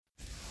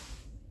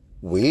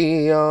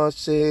We are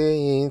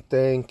saying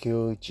thank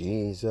you,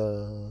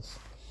 Jesus.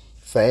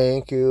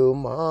 Thank you,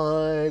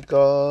 my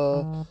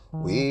God.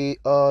 We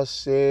are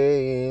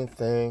saying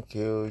thank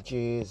you,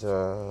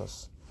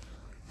 Jesus.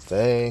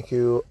 Thank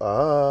you,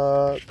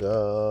 our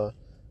God.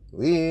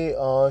 We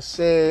are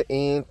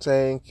saying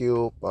thank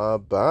you,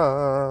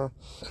 Baba.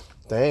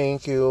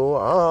 Thank you,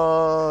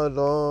 our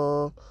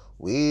Lord.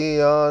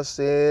 We are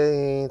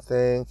saying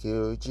thank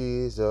you,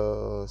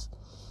 Jesus.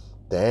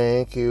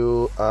 Thank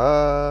you,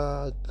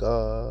 our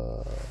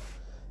God.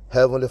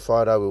 Heavenly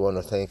Father, we want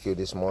to thank you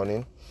this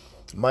morning.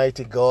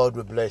 Mighty God,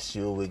 we bless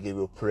you. We give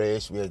you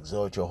praise. We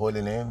exalt your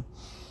holy name.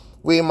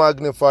 We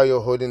magnify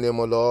your holy name,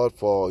 O Lord,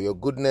 for your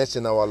goodness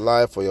in our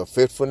life, for your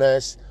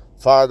faithfulness.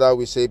 Father,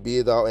 we say,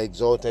 be thou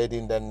exalted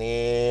in the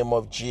name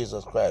of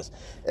Jesus Christ.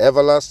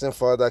 Everlasting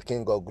Father,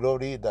 King of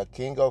glory, the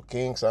King of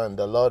kings and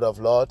the Lord of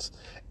lords,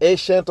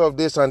 ancient of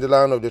this and the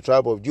Lion of the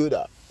tribe of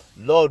Judah.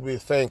 Lord, we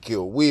thank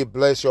you. We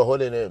bless your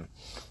holy name.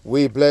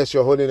 We bless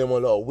your holy name, O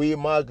Lord. We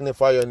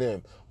magnify your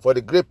name for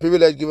the great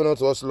privilege given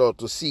unto us, Lord,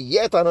 to see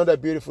yet another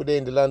beautiful day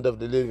in the land of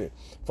the living.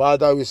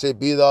 Father, we say,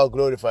 be thou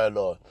glorified,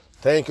 Lord.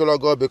 Thank you,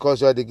 Lord God,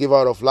 because you are the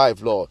giver of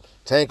life, Lord.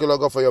 Thank you,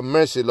 Lord God, for your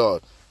mercy,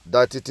 Lord.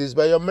 That it is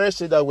by your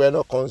mercy that we are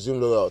not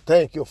consumed, Lord.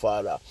 Thank you,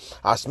 Father.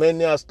 As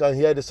many as can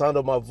hear the sound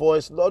of my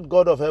voice, Lord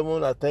God of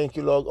heaven, I thank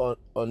you, Lord,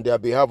 on their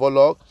behalf, O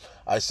Lord.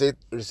 I say,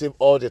 receive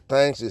all the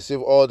thanks,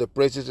 receive all the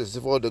praises,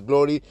 receive all the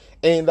glory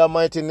in the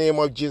mighty name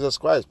of Jesus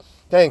Christ.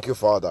 Thank you,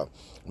 Father.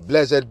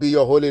 Blessed be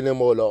your holy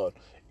name, O Lord.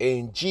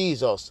 In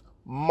Jesus'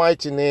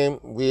 mighty name,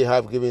 we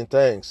have given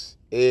thanks.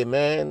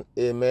 Amen,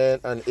 amen,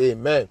 and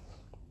amen.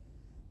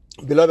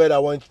 Beloved, I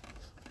want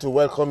to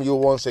welcome you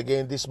once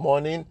again this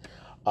morning.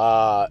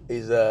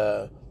 Is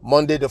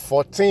Monday the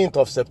 14th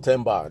of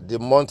September. The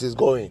month is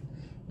going.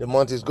 The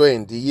month is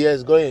going. The year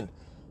is going.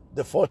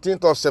 The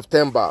 14th of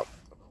September. I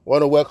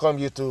want to welcome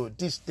you to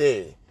this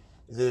day.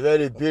 It's a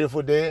very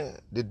beautiful day.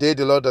 The day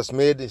the Lord has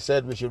made. He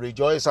said we should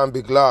rejoice and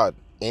be glad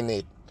in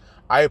it.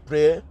 I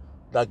pray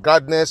that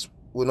gladness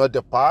will not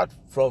depart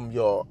from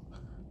your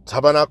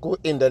tabernacle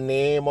in the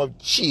name of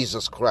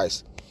Jesus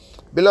Christ.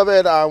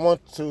 Beloved, I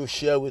want to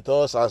share with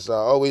us, as I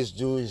always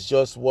do, is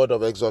just word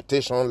of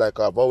exhortation. Like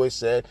I've always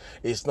said,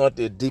 it's not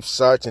a deep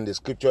search in the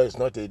scripture. It's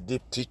not a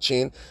deep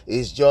teaching.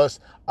 It's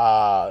just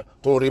to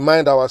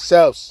remind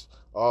ourselves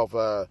of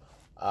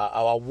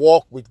our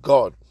walk with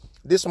God.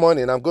 This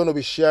morning, I'm going to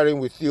be sharing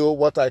with you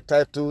what I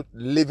titled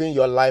Living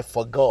Your Life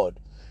for God.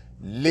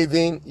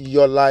 Living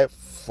Your Life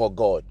for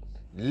God.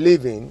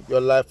 Living your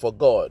life for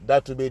God.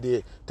 That will be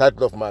the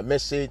title of my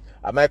message.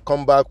 I might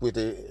come back with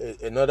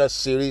another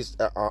series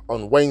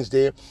on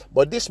Wednesday.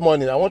 But this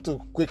morning, I want to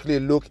quickly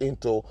look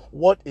into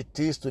what it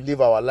is to live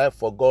our life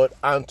for God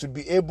and to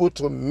be able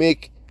to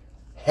make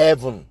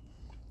heaven.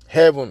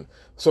 Heaven.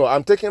 So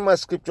I'm taking my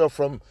scripture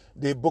from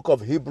the book of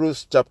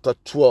Hebrews chapter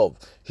 12.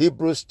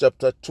 Hebrews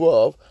chapter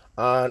 12.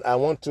 And I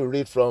want to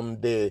read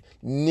from the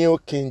New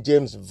King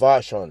James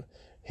Version.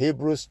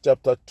 Hebrews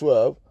chapter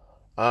 12.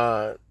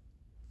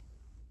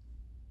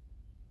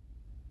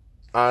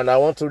 And I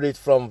want to read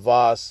from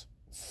verse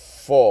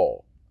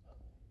 4.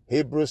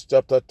 Hebrews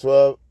chapter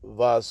 12,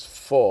 verse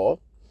 4.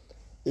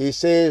 It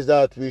says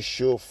that we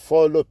should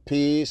follow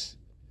peace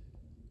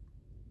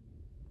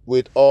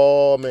with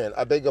all men.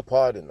 I beg your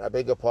pardon.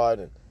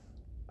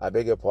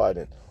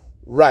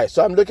 Right.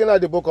 So I'm looking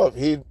at the book of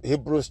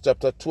Hebrews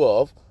chapter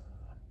 12,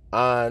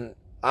 and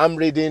I'm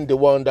reading the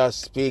one that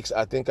speaks.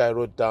 I think I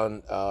wrote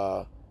down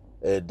a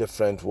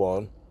different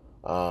one.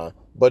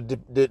 But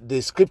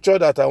the scripture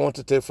that I want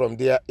to take from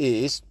there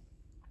is,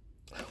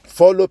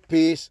 follow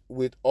peace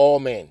with all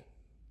men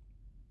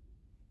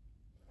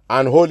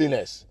and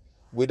holiness,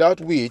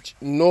 without which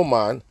no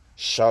man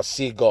shall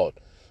see God.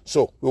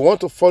 So we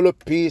want to follow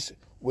peace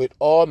with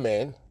all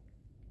men,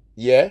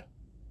 yeah,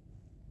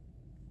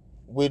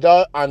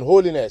 without and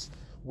holiness,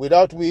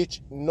 without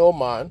which no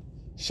man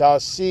shall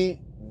see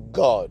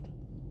God.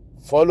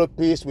 Follow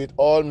peace with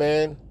all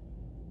men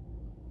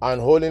and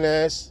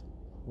holiness,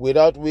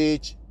 without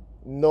which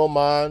no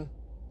man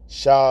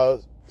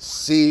shall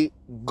see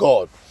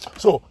God.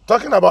 So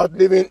talking about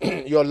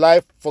living your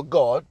life for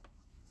God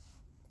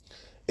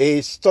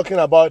is talking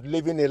about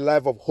living a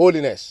life of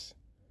holiness.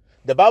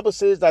 The Bible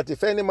says that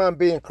if any man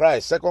be in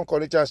Christ, 2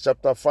 Corinthians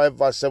chapter 5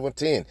 verse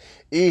 17,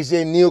 is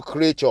a new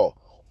creature.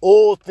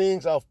 All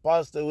things have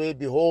passed away.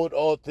 Behold,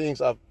 all things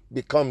have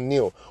become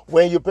new.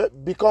 When you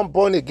become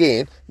born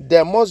again,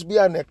 there must be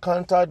an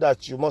encounter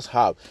that you must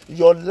have.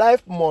 Your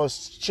life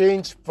must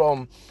change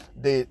from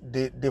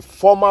the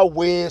former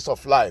ways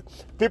of life.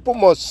 People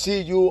must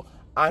see you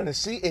and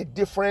see a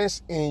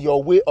difference in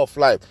your way of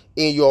life,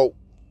 in your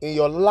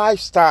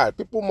lifestyle.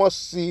 People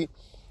must see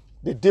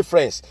the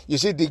difference. You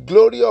see, the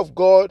glory of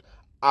God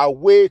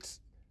awaits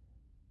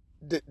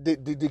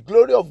the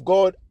glory of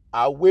God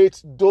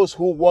awaits those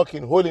who walk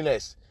in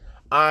holiness.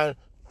 And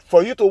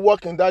for you to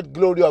walk in that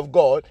glory of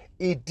God,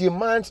 it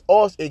demands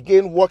us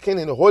again walking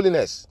in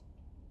holiness.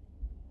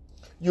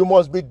 you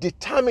must be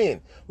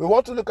determined. We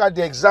want to look at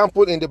the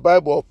example in the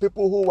Bible of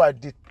people who were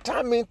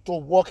determined to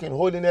walk in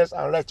holiness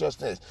and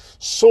righteousness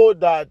so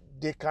that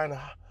they can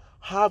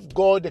have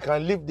God, they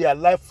can live their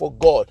life for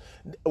God.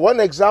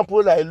 One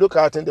example I look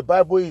at in the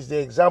Bible is the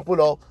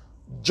example of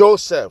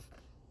Joseph.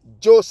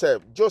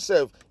 Joseph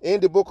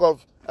in the book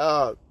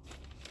of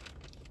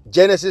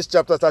Genesis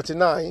chapter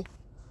 39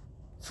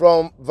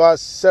 from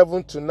verse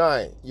 7 to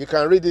 9. You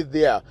can read it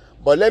there.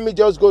 But let me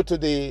just go to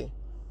the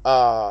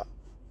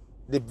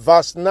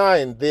verse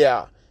 9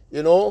 there.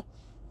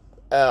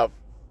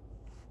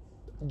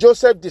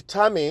 Joseph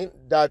determined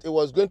that he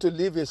was going to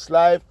live his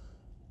life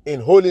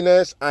in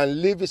holiness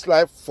and live his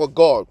life for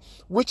God,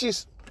 which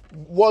is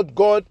what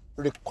God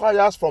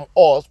requires from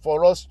us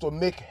for us to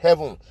make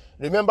heaven.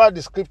 Remember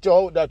the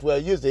scripture that we're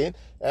using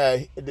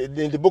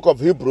in the book of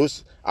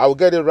Hebrews. I will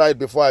get it right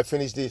before I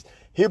finish this.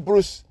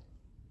 Hebrews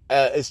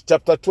is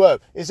chapter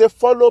 12. It says,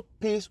 follow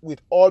peace with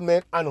all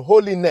men and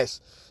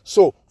holiness.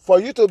 So for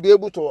you to be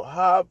able to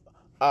have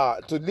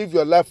to live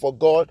your life for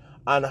God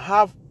and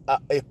have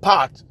a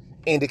part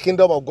in the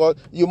kingdom of God,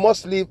 you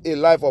must live a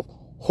life of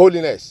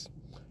holiness.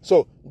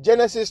 So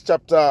Genesis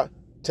chapter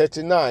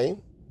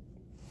 39.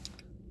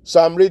 So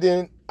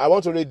I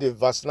want to read the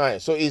verse 9.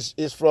 So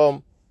it's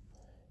from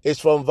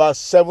verse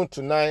 7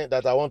 to 9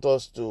 that I want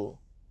us to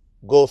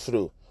go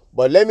through.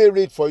 But let me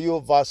read for you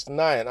verse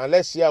 9 and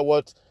let's hear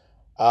what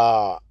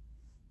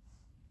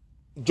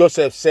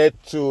Joseph said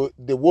to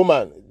the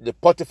woman, the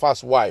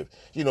Potiphar's wife.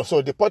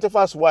 So the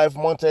Potiphar's wife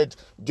wanted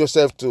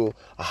Joseph to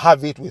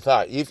have it with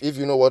her, if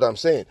you know what I'm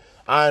saying.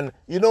 And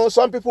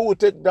some people will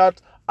take that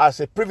as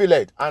a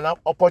privilege, an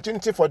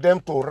opportunity for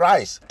them to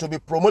rise, to be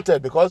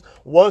promoted, because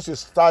once you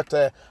start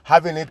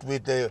having it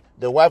with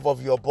the wife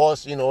of your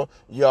boss, you will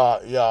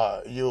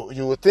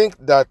think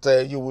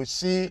that you will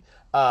see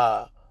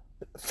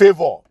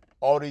favor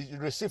or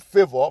receive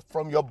favor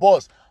from your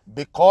boss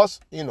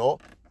because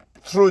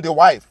through the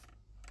wife.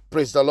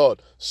 Praise the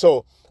Lord.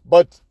 So,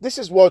 but this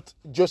is what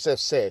Joseph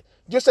said.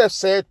 Joseph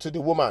said to the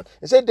woman,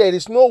 he said, there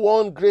is no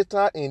one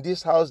greater in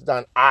this house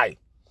than I,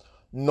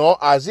 nor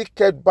has he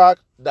kept back,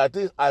 that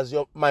is, as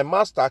my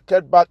master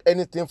kept back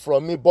anything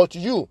from me but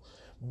you,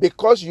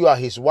 because you are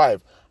his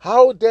wife.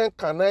 How then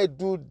can I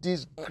do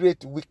this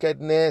great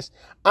wickedness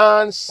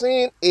and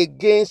sin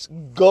against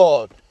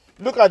God?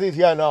 Look at it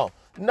here now.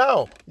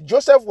 Now,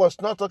 Joseph was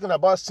not talking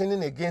about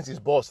sinning against his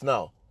boss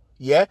now.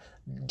 Yeah,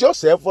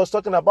 Joseph was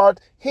talking about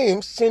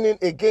him sinning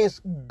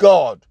against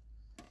God.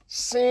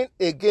 Sin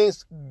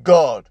against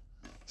God.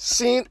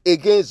 Sin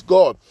against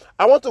God.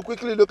 I want to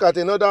quickly look at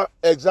another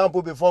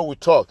example before we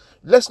talk.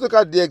 Let's look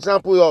at the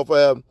example of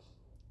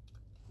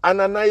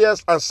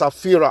Ananias and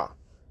Sapphira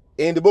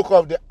in the book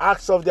of the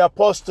Acts of the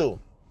Apostle.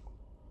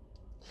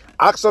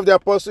 Acts of the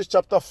Apostles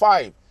chapter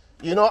 5.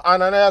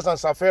 Ananias and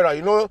Sapphira,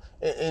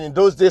 in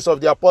those days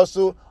of the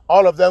apostle,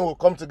 all of them will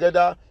come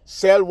together,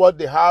 sell what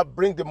they have,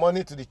 bring the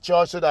money to the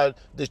church so that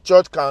the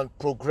church can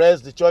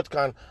progress, the church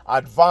can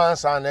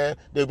advance, and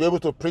they'll be able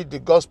to preach the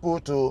gospel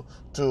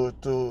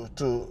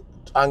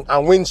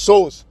and win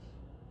souls.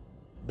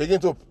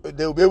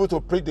 They'll be able to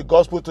preach the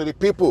gospel to the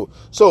people.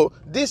 So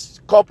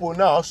this couple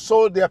now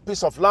sold their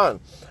piece of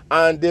land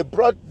and they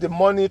brought the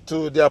money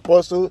to the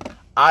apostle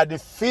at the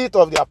feet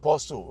of the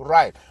apostle,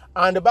 right?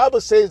 And the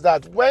Bible says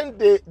that when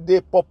they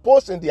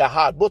proposed in their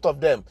heart, both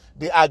of them,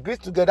 they agreed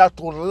together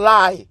to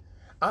lie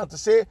and to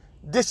say,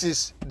 this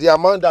is the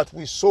amount that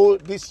we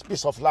sold this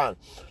piece of land.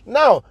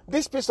 Now,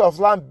 this piece of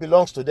land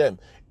belongs to them.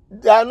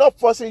 They are not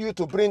forcing you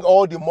to bring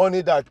all the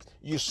money that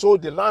you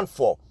sold the land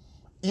for.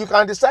 You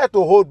can decide to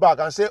hold back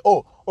and say,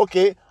 oh,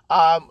 okay,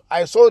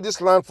 I sold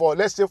this land for,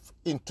 let's say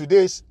in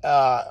today's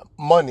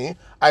money,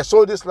 I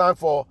sold this land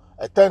for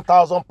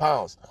 10,000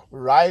 pounds,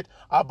 right?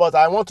 But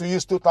I want to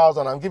use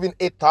 2,000. I'm giving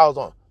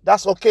 8,000.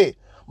 That's okay.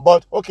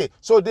 But okay,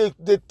 so they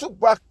took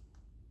back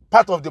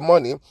part of the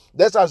money.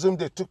 Let's assume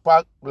they took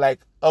back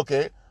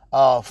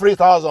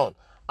 3,000.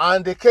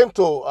 And they came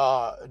to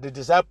the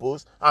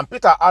disciples, and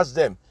Peter asked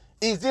them,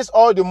 is this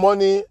all the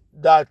money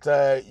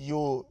that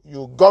you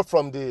got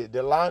from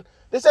the land?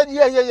 They said,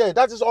 yeah,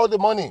 that is all the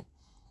money.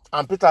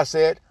 And Peter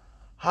said,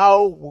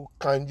 how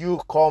can you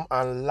come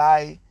and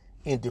lie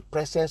in the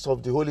presence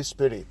of the Holy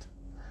Spirit?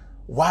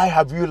 Why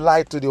have you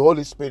lied to the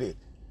Holy Spirit?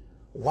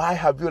 Why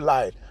have you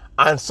lied?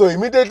 And so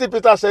immediately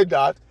Peter said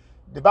that,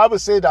 the Bible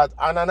said that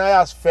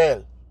Ananias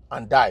fell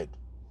and died.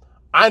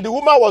 And the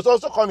woman was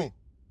also coming.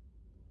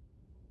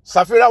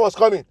 Sapphira was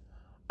coming.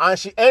 And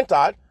she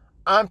entered,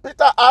 and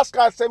Peter asked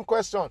her the same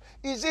question.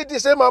 Is it the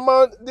same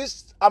amount,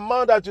 this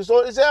amount that you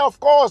sold? He said, of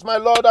course, my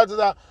Lord, that is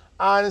that.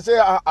 And he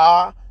said,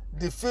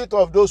 the feet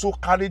of those who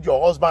carried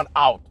your husband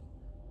out,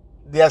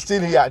 they are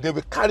still here. They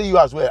will carry you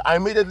as well.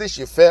 And immediately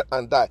she fell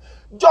and died.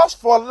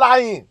 Just for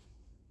lying.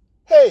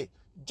 Hey,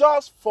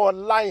 just for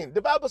lying.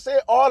 The Bible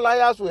says all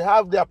liars will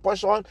have their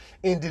portion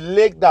in the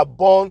lake that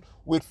burn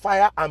with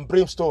fire and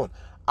brimstone.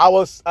 I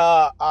was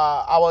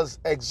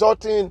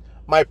exhorting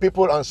my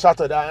people on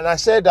Saturday, and I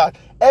said that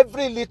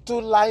every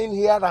little lying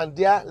here and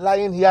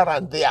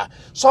there,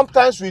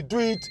 sometimes we do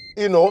it,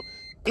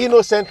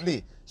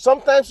 innocently.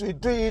 Sometimes we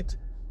do it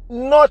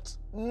not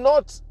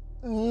let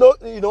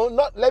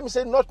me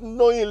say not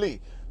knowingly.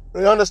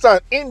 You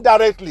understand?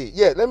 Indirectly.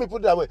 Yeah, let me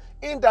put it that way.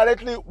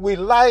 Indirectly, we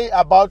lie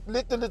about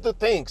little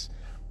things.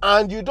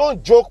 And you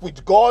don't joke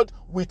with God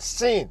with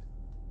sin.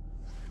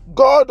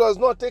 God does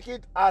not take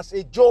it as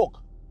a joke.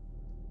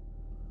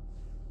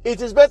 It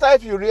is better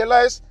if you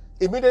realize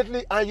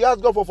immediately and you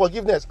ask God for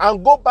forgiveness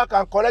and go back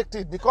and correct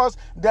it, because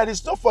there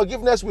is no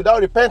forgiveness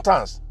without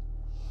repentance.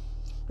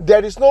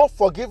 There is no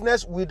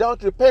forgiveness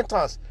without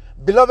repentance.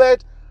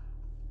 Beloved,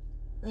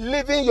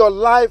 living your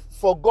life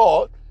for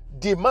God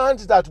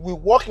demands that we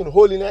walk in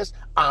holiness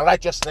and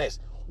righteousness.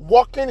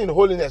 Walking in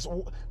holiness,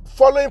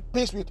 following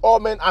peace with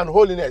all men and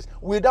holiness,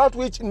 without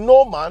which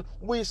no man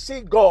will see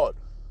God.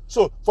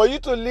 So for you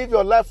to live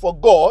your life for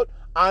God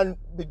and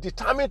be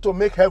determined to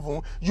make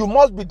heaven, you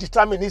must be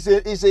determined. It's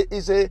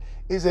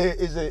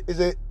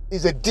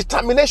a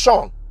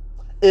determination,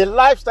 a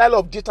lifestyle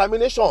of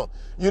determination.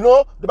 You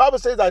know, the Bible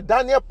says that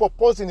Daniel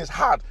proposed in his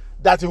heart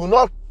that he will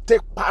not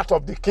take part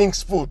of the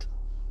king's food.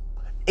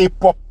 He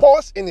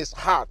proposed in his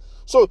heart.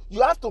 So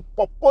you have to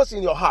propose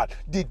in your heart.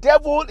 The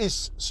devil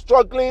is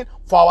struggling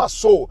for our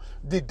soul.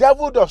 The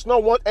devil does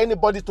not want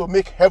anybody to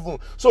make heaven.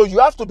 So you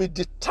have to be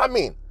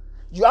determined.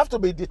 You have to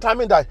be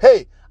determined that,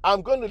 hey,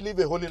 I'm going to live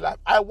a holy life.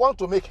 I want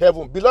to make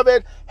heaven.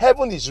 Beloved,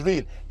 heaven is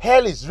real.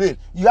 Hell is real.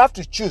 You have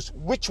to choose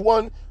which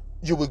one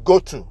you will go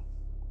to.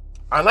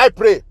 And I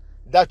pray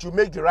that you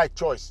make the right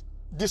choice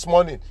this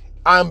morning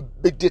and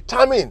be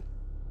determined.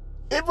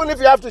 Even if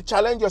you have to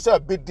challenge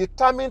yourself, be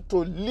determined to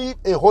live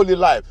a holy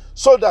life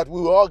so that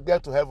we will all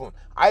get to heaven.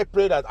 I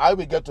pray that I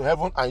will get to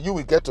heaven and you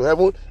will get to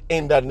heaven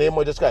in the name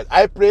of Jesus Christ.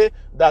 I pray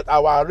that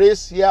our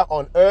race here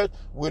on earth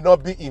will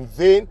not be in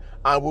vain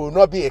and will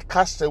not be a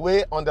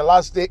castaway on the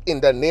last day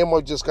in the name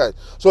of Jesus Christ.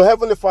 So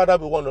Heavenly Father,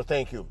 we want to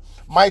thank you.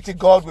 Mighty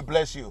God, we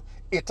bless you.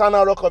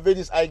 Eternal Rock of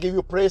Ages, I give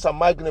you praise and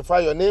magnify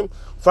your name.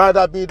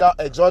 Father, be thou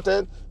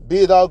exalted,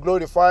 be thou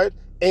glorified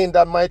in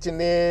the mighty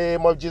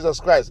name of Jesus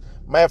Christ.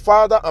 My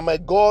Father and my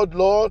God,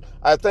 Lord,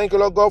 I thank you,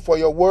 Lord God, for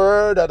your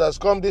word that has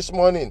come this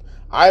morning.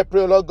 I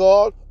pray, Lord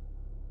God,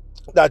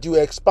 that you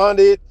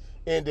expand it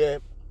in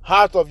the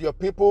heart of your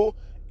people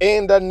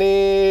in the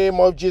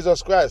name of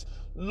Jesus Christ.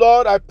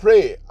 Lord, I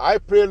pray,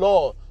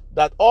 Lord,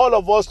 that all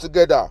of us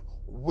together,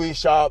 we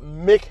shall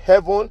make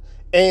heaven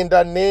in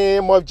the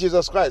name of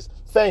Jesus Christ.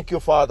 Thank you,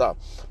 Father.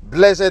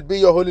 Blessed be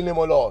your holy name,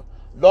 O Lord.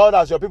 Lord,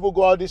 as your people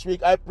go out this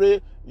week, I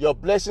pray your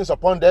blessings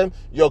upon them,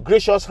 your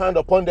gracious hand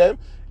upon them,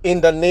 in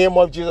the name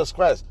of Jesus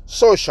Christ.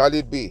 So shall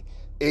it be.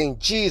 In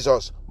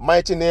Jesus'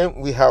 mighty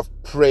name we have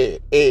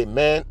prayed.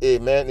 Amen,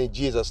 amen, in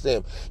Jesus'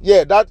 name.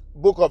 Yeah, that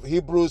book of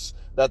Hebrews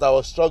that I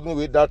was struggling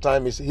with that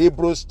time is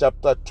Hebrews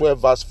chapter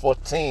 12, verse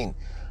 14.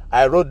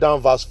 I wrote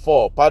down verse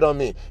 4. Pardon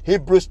me.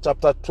 Hebrews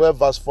chapter 12,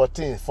 verse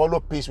 14. Follow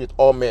peace with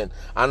all men.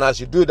 And as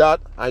you do that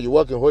and you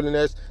walk in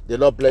holiness, the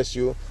Lord bless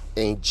you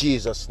in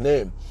Jesus'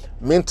 name.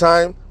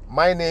 Meantime,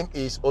 my name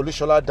is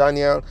Olushola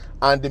Daniel,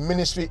 and the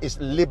ministry is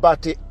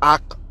Liberty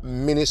Ark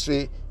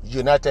Ministry,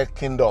 United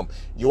Kingdom.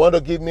 You want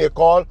to give me a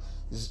call?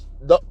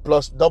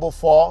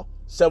 +44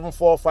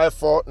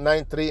 7454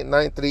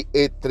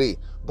 939383.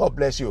 God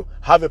bless you.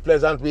 Have a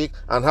pleasant week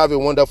and have a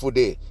wonderful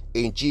day.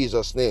 In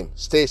Jesus' name,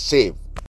 stay safe.